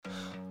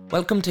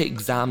Welcome to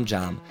Exam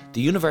Jam,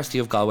 the University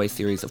of Galway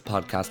series of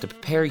podcasts to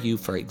prepare you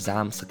for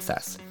exam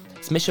success.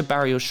 It's Misha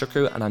Barrio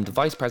Shukru and I'm the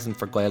Vice President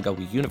for Gaeilge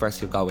with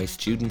University of Galway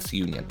Students'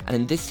 Union. And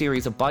in this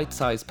series of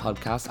bite-sized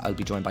podcasts, I'll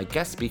be joined by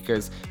guest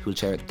speakers who will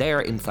share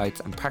their insights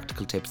and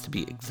practical tips to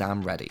be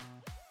exam ready.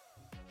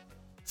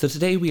 So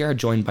today we are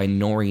joined by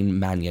Noreen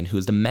Mannion, who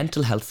is the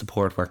mental health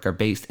support worker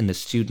based in the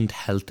Student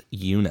Health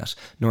Unit.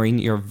 Noreen,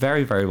 you're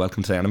very, very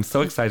welcome today, and I'm so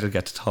excited to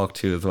get to talk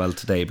to you as well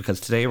today, because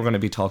today we're going to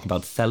be talking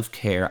about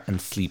self-care and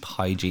sleep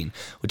hygiene,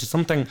 which is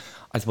something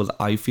I suppose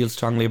I feel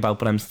strongly about,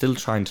 but I'm still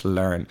trying to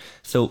learn.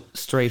 So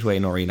straight away,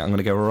 Noreen, I'm going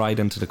to get right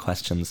into the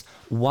questions.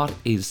 What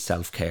is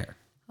self-care?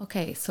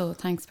 Okay, so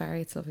thanks,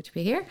 Barry. It's lovely to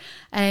be here.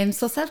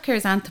 So self-care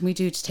is anything we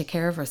do to take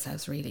care of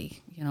ourselves,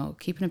 really. You know,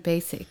 keeping it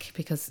basic,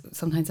 because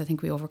sometimes I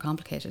think we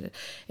overcomplicate it.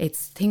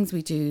 It's things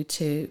we do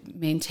to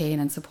maintain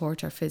and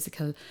support our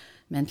physical,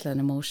 mental and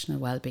emotional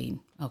well-being.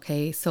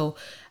 Okay, so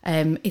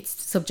it's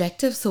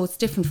subjective, so it's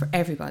different for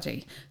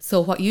everybody. So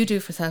what you do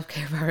for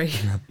self-care, Barry,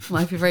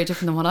 might be very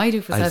different than what I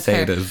do for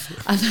self-care. I'd say it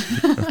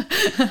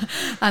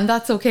is. And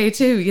that's okay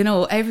too. You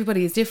know,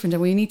 everybody is different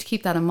and we need to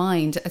keep that in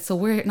mind. So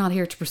we're not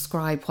here to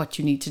prescribe what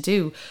you need to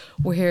do.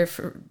 We're here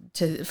for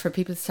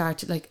people to start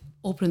to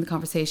opening the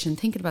conversation,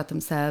 thinking about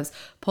themselves,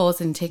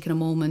 pausing, taking a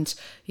moment,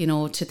 you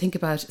know, to think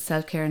about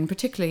self-care, and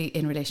particularly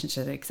in relation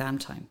to the exam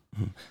time.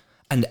 Mm-hmm.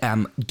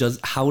 And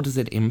how does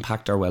it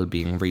impact our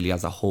well-being really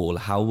as a whole?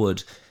 How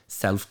would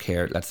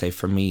self-care, let's say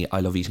for me,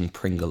 I love eating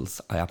Pringles.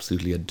 I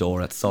absolutely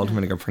adore it. Salt and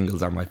vinegar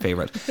Pringles are my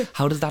favourite.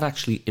 How does that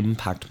actually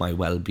impact my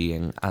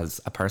well-being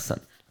as a person?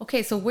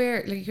 Okay, so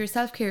your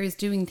self-care is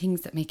doing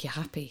things that make you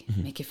happy,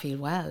 make you feel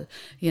well,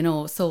 you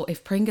know. So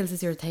if Pringles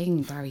is your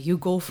thing, Barry, you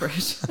go for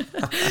it.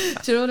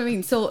 Do you know what I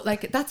mean? So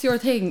that's your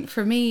thing.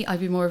 For me,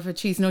 I'd be more of a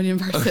cheese and onion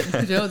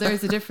person. You know,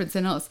 there's a difference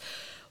in us.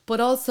 But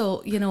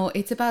also, you know,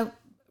 it's about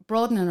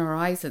broadening our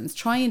horizons,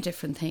 trying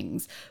different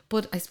things,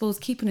 but I suppose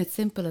keeping it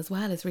simple as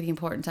well is really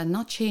important, and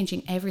not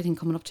changing everything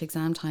coming up to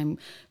exam time,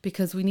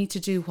 because we need to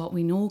do what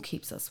we know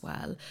keeps us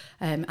well,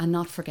 and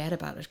not forget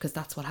about it, because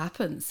that's what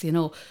happens. You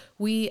know,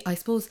 I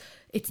suppose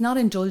it's not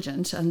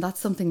indulgent, and that's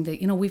something that,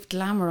 you know, we've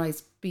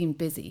glamorized being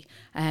busy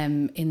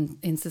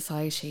in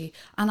society,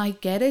 and I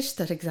get it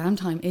that exam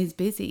time is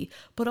busy,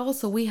 but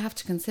also we have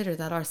to consider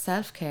that our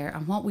self-care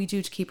and what we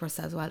do to keep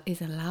ourselves well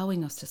is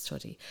allowing us to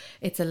study.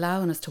 It's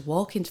allowing us to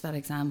walk into that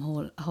exam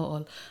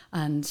hall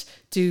and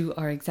do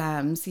our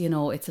exams. You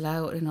know, it's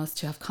allowing us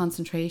to have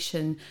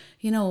concentration.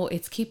 You know,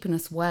 it's keeping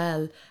us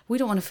well. We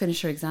don't want to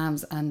finish our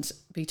exams and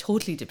be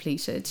totally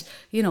depleted,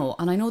 you know,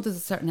 and I know there's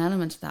a certain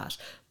element to that,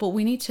 but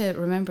we need to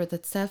remember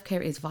that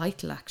self-care is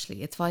vital.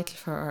 Actually, it's vital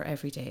for our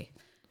everyday.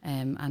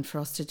 And for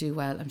us to do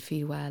well and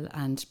feel well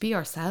and be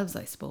ourselves,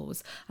 I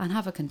suppose, and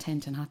have a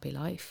content and happy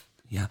life.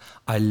 Yeah,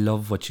 I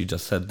love what you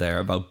just said there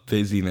about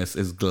busyness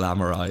is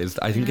glamorized.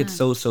 I think it's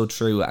so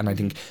true. And I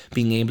think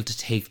being able to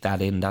take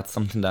that in, that's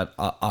something that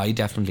I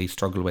definitely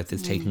struggle with,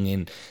 is taking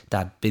in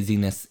that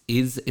busyness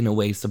is in a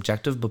way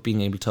subjective, but being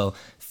able to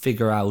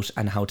figure out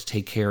and how to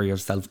take care of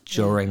yourself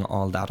during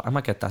all that. I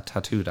might get that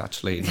tattooed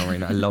actually,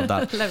 Noreen. I love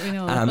that. Let me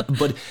know.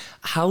 But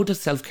how does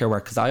self-care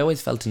work? Because I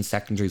always felt in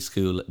secondary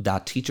school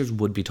that teachers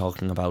would be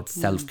talking about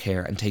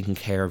self-care and taking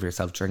care of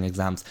yourself during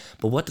exams.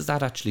 But what does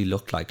that actually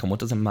look like, and what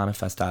does it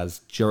manifest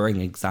as during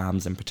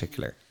exams in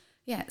particular?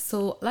 Yeah,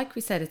 so like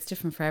we said, it's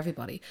different for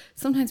everybody.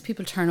 Sometimes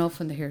people turn off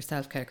when they hear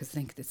self-care because they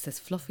think it's this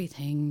fluffy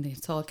thing,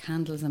 it's all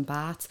candles and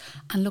baths,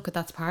 and look,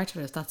 that's part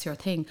of it if that's your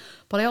thing.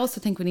 But I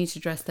also think we need to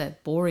address the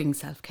boring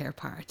self-care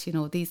part, you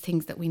know, these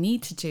things that we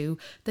need to do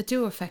that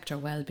do affect our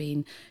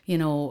well-being. You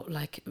know,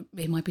 like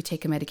it might be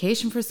taking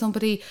medication for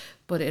somebody,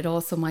 but it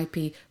also might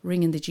be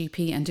ringing the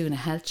GP and doing a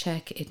health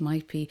check. It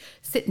might be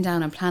sitting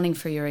down and planning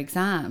for your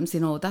exams. You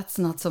know, that's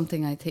not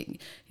something I think,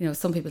 you know,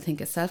 some people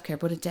think is self-care,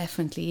 but it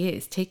definitely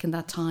is. Taking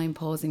that time,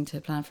 pausing to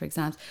plan for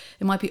exams.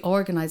 It might be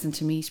organising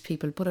to meet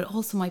people, but it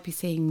also might be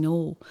saying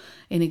no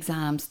in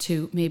exams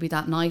to maybe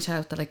that night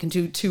out that I can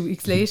do 2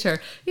 weeks later,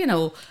 you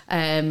know,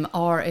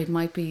 or it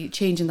might be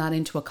changing that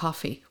into a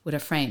coffee with a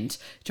friend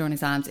during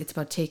exams. It's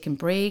about taking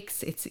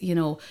breaks. It's, you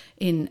know,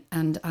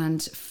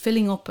 and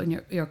filling up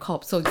in your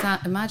cup. So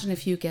imagine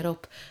if you get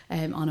up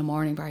on a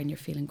morning, Barry, and you're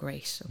feeling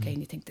great, okay, and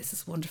you think this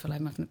is wonderful,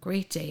 I'm having a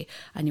great day,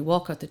 and you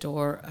walk out the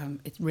door,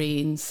 it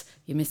rains,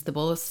 you miss the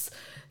bus,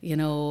 you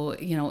know,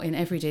 in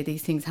every day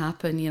these things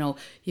happen. You know,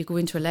 you go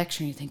into a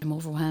lecture and you think, I'm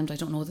overwhelmed, I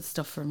don't know the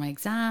stuff for my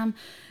exam.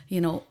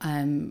 You know,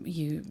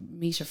 you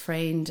meet a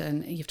friend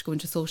and you have to go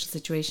into a social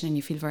situation and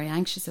you feel very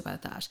anxious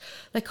about that.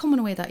 Like coming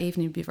away that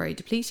evening would be very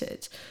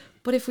depleted.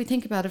 But if we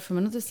think about it from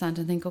another slant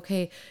and think,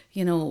 okay,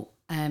 you know,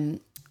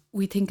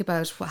 we think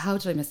about, well, how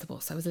did I miss the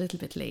bus? I was a little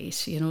bit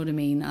late, you know what I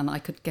mean? And I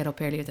could get up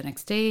earlier the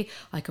next day.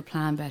 I could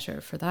plan better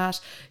for that.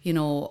 You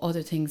know,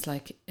 other things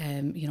like,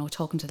 you know,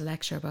 talking to the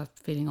lecturer about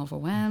feeling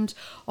overwhelmed,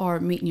 or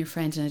meeting your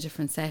friend in a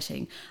different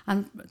setting,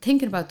 and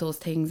thinking about those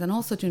things, and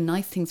also doing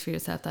nice things for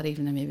yourself that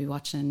evening, and maybe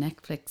watching a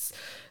Netflix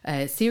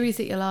series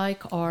that you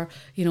like, or,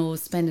 you know,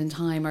 spending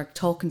time or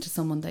talking to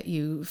someone that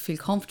you feel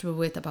comfortable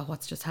with about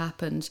what's just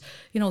happened.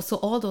 You know, so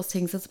all those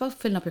things, it's about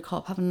filling up your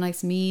cup, having a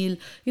nice meal.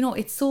 You know,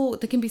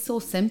 they can be so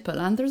simple.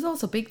 And there's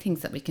also big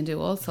things that we can do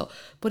also.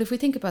 But if we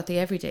think about the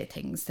everyday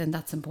things, then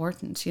that's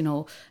important. You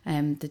know,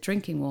 the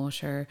drinking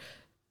water,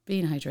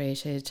 being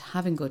hydrated,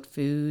 having good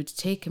food,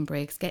 taking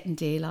breaks, getting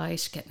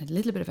daylight, getting a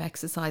little bit of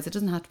exercise. It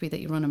doesn't have to be that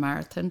you run a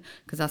marathon,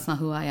 because that's not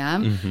who I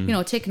am. You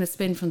know, taking a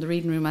spin from the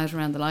reading room out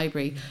around the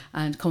library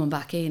and coming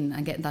back in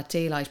and getting that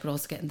daylight, but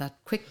also getting that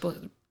quick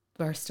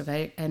burst of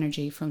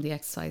energy from the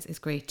exercise is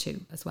great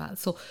too as well.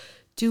 So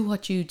do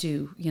what you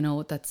do, you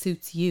know, that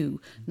suits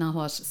you, not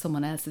what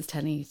someone else is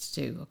telling you to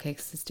do, okay?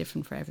 Because it's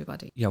different for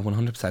everybody. Yeah,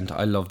 100%.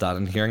 I love that.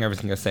 And hearing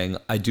everything you're saying,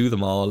 I do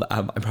them all.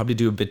 I probably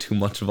do a bit too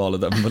much of all of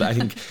them, but I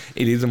think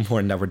it is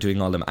important that we're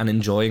doing all of them and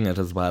enjoying it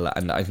as well.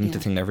 And I think the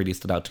thing that really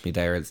stood out to me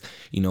there is,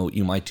 you know,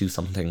 you might do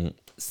something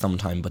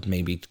sometime, but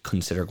maybe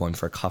consider going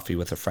for a coffee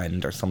with a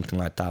friend or something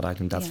like that. I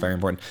think that's very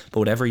important. But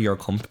whatever you're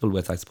comfortable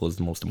with, I suppose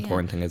the most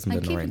important thing, isn't it?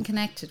 And keeping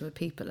connected with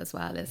people as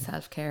well is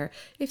self-care.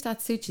 If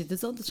that suits you,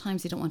 there's other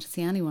times you don't want to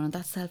see anyone, and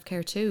that's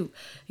self-care too.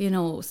 You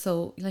know,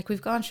 so like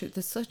we've gone through,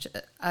 there's such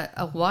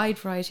a wide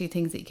variety of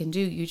things that you can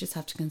do. You just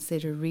have to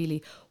consider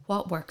really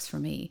what works for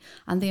me.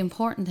 And the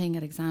important thing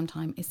at exam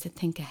time is to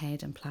think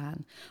ahead and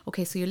plan.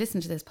 Okay, so you're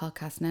listening to this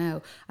podcast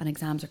now and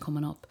exams are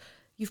coming up.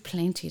 You've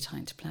plenty of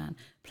time to plan.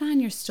 Plan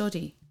your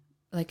study.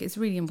 Like, it's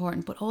really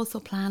important, but also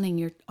planning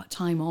your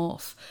time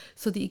off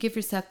so that you give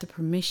yourself the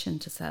permission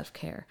to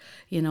self-care.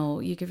 You know,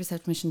 you give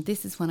yourself permission,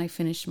 this is when I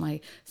finish my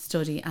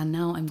study and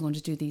now I'm going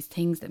to do these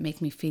things that make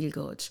me feel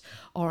good.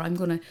 Or I'm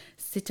going to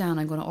sit down,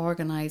 I'm going to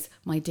organise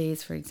my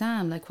days for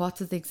exam. Like, what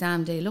does the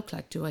exam day look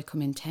like? Do I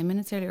come in 10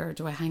 minutes earlier, or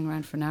do I hang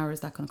around for an hour?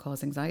 Is that going to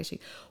cause anxiety?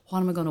 What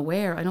am I going to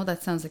wear? I know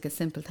that sounds like a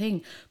simple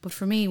thing, but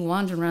for me,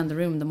 wandering around the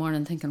room in the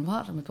morning thinking,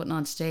 what am I putting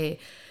on today?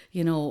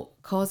 You know,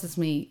 causes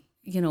me,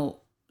 you know,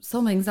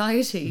 some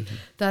anxiety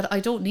that I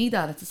don't need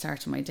that at the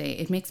start of my day.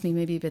 It makes me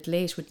maybe a bit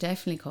late, which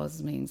definitely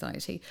causes me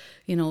anxiety,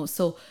 you know.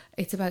 So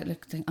it's about,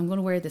 like, I'm going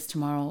to wear this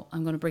tomorrow,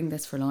 I'm going to bring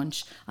this for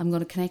lunch, I'm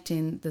going to connect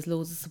in, there's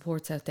loads of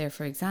supports out there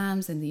for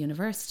exams in the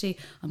university,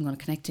 I'm going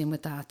to connect in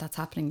with that's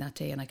happening that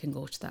day and I can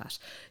go to that,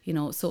 you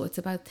know. So it's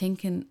about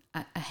thinking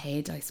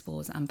ahead, I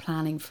suppose, and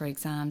planning for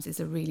exams is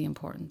a really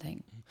important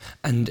thing.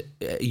 And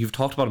you've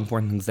talked about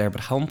important things there,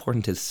 but how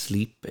important is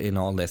sleep in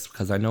all this?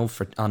 Because I know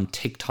on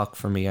TikTok,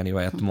 for me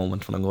anyway, at the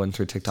moment when I'm going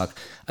through TikTok,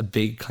 a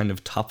big kind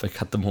of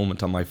topic at the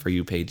moment on my For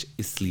You page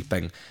is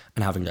sleeping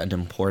and having an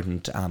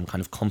important kind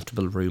of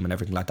comfortable room and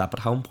everything like that.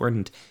 But how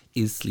important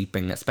is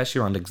sleeping,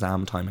 especially around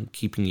exam time and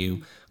keeping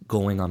you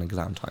going on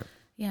exam time?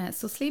 Yeah,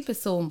 so sleep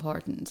is so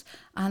important.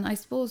 And I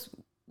suppose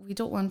we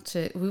want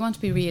to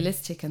be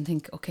realistic and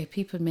think, okay,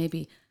 people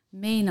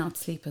may not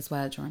sleep as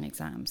well during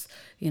exams,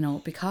 you know,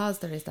 because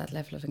there is that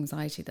level of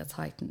anxiety that's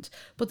heightened.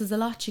 But there's a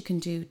lot you can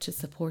do to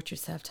support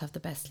yourself to have the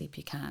best sleep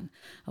you can.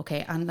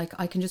 Okay, and like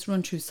I can just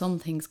run through some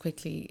things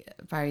quickly,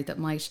 Barry, that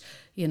might,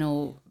 you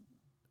know,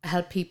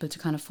 help people to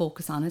kind of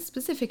focus on a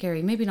specific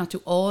area. Maybe not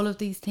do all of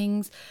these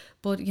things,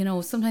 but, you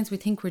know, sometimes we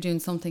think we're doing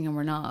something and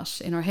we're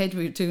not. In our head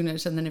we're doing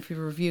it, and then if we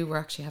review, we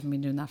actually haven't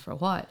been doing that for a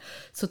while.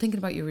 So thinking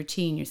about your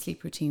routine, your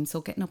sleep routine, so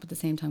getting up at the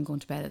same time, going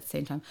to bed at the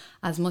same time,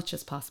 as much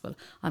as possible.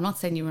 I'm not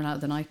saying you run out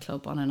of the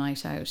nightclub on a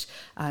night out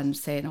and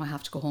say, no, I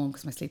have to go home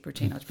because my sleep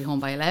routine, I have to be home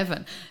by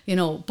 11, you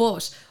know.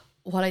 But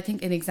what I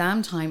think in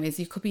exam time is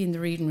you could be in the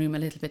reading room a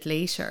little bit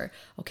later,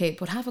 okay,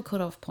 but have a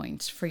cut-off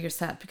point for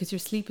yourself, because your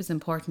sleep is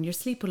important. Your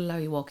sleep will allow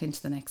you to walk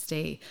into the next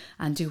day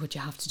and do what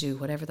you have to do,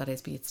 whatever that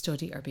is, be it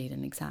study or be it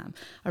an exam.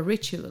 A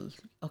ritual,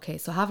 okay,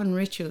 so having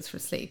rituals for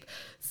sleep.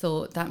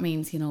 So that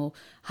means, you know,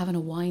 having a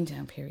wind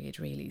down period,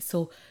 really.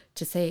 So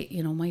to say,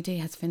 you know, my day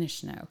has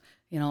finished now,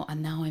 you know,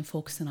 and now I'm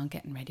focusing on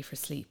getting ready for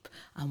sleep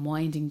and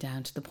winding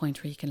down to the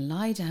point where you can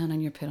lie down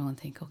on your pillow and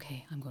think,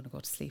 okay, I'm going to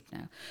go to sleep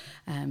now.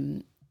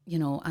 You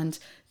know, and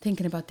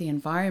thinking about the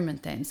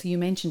environment then. So you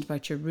mentioned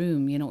about your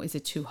room, you know, is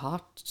it too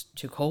hot,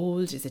 too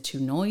cold? Is it too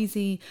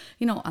noisy?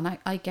 You know, and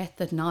I get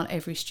that not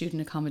every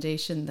student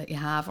accommodation that you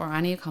have or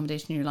any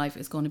accommodation in your life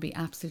is going to be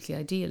absolutely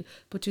ideal,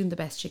 but doing the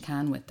best you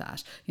can with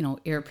that. You know,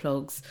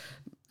 earplugs,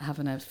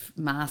 having a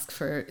mask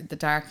for the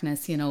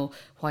darkness, you know,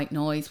 white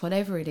noise,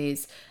 whatever it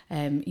is,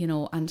 you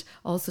know, and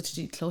also to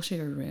declutter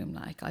your room.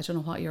 Like, I don't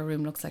know what your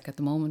room looks like at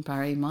the moment,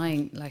 Barry.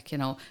 Mine, like, you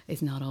know,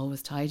 is not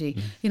always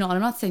tidy. You know, and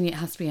I'm not saying it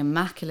has to be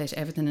immaculate,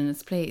 everything in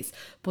its place,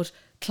 but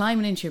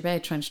climbing into your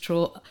bed, trying to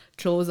throw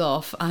clothes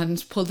off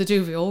and pull the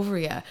duvet over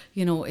you,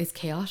 you know, is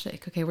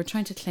chaotic. Okay, we're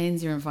trying to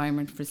cleanse your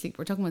environment for sleep.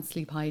 We're talking about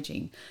sleep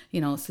hygiene, you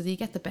know, so that you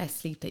get the best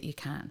sleep that you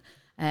can.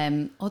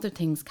 Other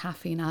things,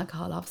 caffeine,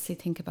 alcohol, obviously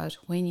think about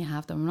when you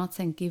have them. I'm not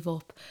saying give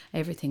up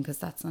everything, because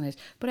that's not it,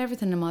 but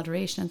everything in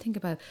moderation. And think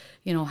about,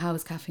 how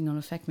is caffeine going to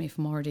affect me if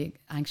I'm already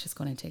anxious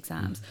going into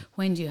exams?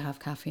 When do you have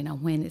caffeine,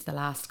 and when is the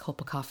last cup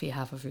of coffee you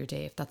have of your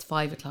day? If that's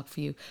 5 o'clock for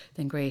you,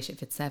 then great.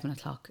 If it's 7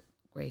 o'clock,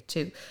 great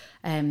too.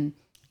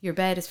 Your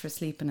bed is for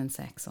sleeping and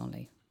sex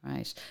only,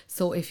 right?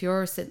 So if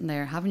you're sitting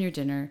there having your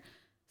dinner,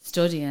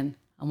 studying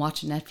and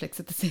watching Netflix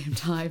at the same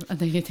time, and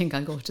then you think,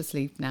 I'll go to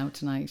sleep now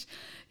tonight,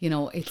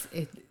 it's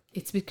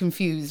a bit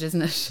confused,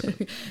 isn't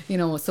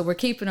it? So we're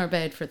keeping our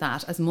bed for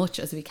that as much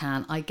as we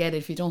can. I get it.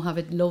 If you don't have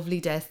a lovely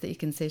desk that you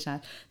can sit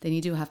at, then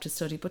you do have to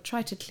study, but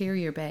try to clear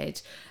your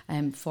bed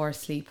for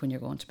sleep when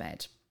you're going to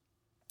bed.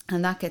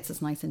 And that gets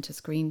us nice into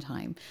screen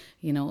time,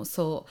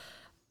 so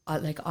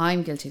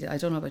I'm guilty. I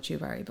don't know about you,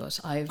 Barry, but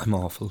I'm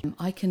awful.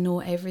 I can know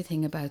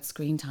everything about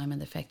screen time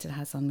and the effect it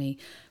has on me,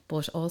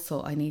 but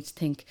also I need to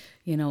think,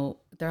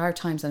 there are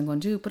times I'm going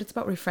to do, but it's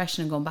about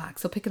refreshing and going back.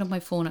 So picking up my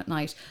phone at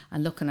night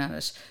and looking at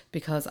it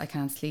because I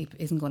can't sleep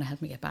isn't going to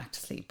help me get back to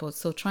sleep. But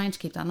so trying to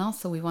keep that. And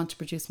also we want to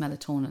produce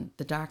melatonin,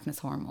 the darkness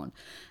hormone,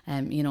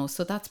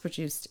 so that's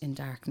produced in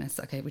darkness.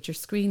 Okay, with your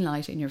screen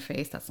light in your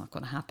face, that's not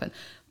going to happen.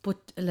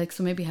 But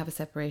so maybe have a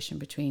separation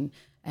between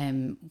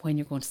when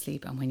you're going to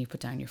sleep and when you put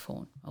down your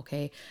phone,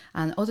 okay?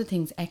 And other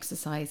things,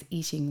 exercise,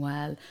 eating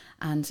well,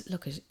 and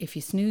look, if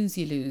you snooze,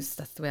 you lose.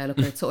 That's the way I look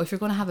at it. So if you're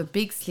going to have a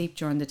big sleep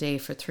during the day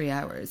for 3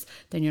 hours,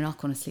 then you're not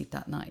going to sleep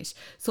that night.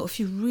 So if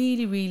you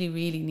really, really,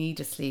 really need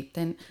to sleep,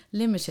 then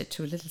limit it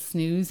to a little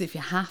snooze if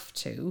you have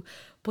to,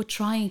 but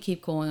try and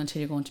keep going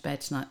until you're going to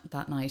bed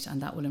that night,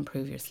 and that will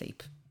improve your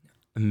sleep.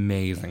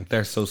 Amazing.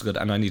 They're so good,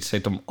 and I need to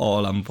take them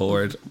all on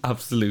board.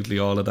 Absolutely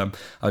all of them.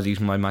 I was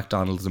eating my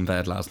McDonald's in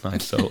bed last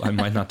night, so I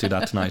might not do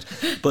that tonight.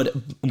 But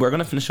we're going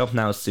to finish up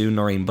now soon,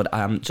 Noreen, but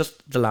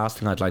just the last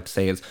thing I'd like to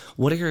say is,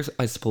 what are your,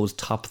 I suppose,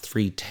 top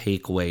 3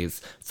 takeaways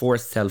for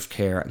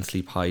self-care and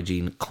sleep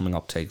hygiene coming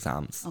up to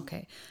exams?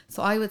 Okay,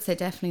 so I would say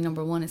definitely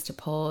number 1 is to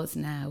pause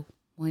now.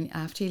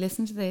 After you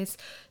listen to this,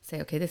 say,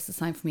 okay, this is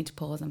time for me to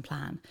pause and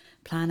plan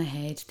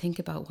ahead. Think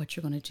about what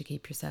you're going to do to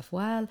keep yourself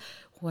well,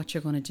 what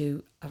you're going to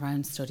do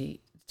around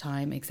study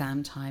time,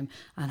 exam time,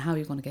 and how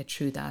you're going to get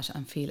through that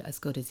and feel as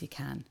good as you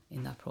can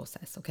in that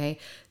process. Okay,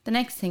 the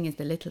next thing is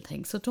the little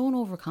things, so don't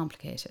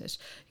overcomplicate it.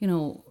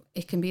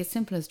 It can be as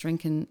simple as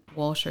drinking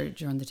water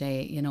during the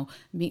day,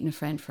 meeting a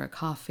friend for a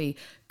coffee,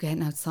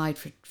 getting outside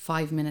for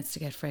 5 minutes to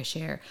get fresh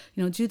air.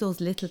 Do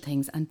those little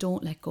things and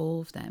don't let go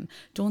of them.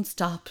 Don't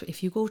stop.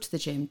 If you go to the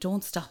gym,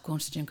 don't stop going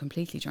to the gym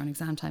completely during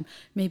exam time.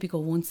 Maybe go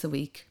once a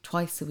week,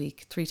 twice a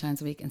week, 3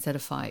 times a week instead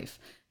of 5.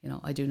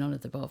 I do none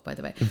of the above, by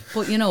the way.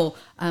 But,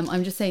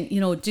 I'm just saying,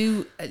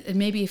 do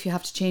maybe if you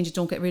have to change it,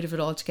 don't get rid of it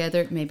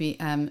altogether. Maybe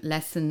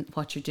lessen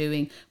what you're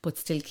doing, but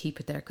still keep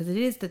it there. Because it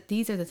is that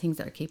these are the things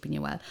that are keeping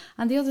you well.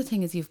 And the other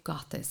thing is you've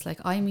got this. Like,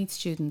 I meet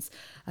students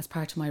as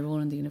part of my role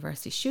in the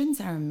university. Students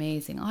are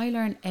amazing. I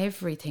learn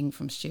everything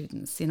from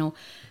students,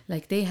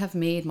 like they have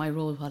made my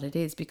role what it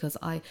is because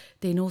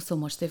they know so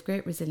much. They have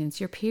great resilience.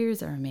 Your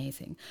peers are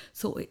amazing.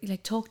 So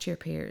talk to your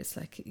peers.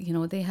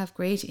 They have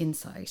great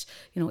insight.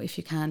 If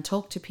you can,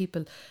 talk to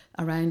people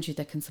around you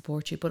that can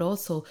support you, but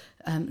also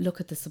look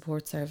at the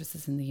support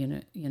services in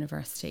the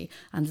university,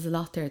 and there's a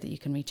lot there that you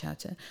can reach out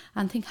to,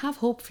 and have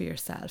hope for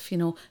yourself.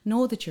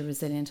 Know that you're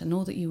resilient and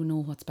know that you know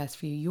what's best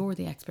for you. You're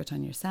the expert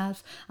on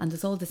yourself, and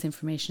there's all this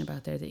information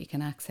about there that you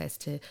can access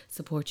to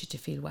support you to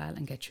feel well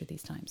and get through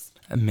these times.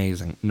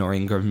 Amazing.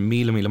 Noreen Gur,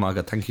 Mila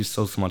Maga, thank you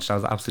so much. That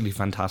was absolutely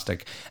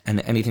fantastic.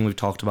 And anything we've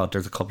talked about,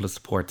 there's a couple of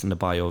supports in the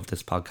bio of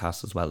this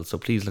podcast as well, so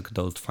please look at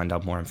those to find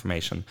out more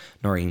information.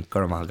 Noreen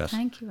Gur Maga.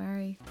 Thank you,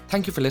 Barry.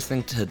 Thank you for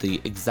listening to the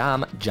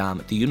Exam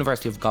Jam, the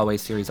University of Galway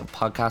series of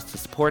podcasts to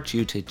support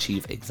you to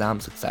achieve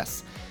exam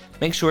success.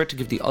 Make sure to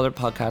give the other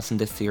podcasts in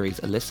this series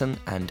a listen,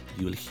 and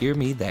you'll hear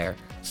me there.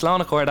 Slán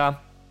a Corda.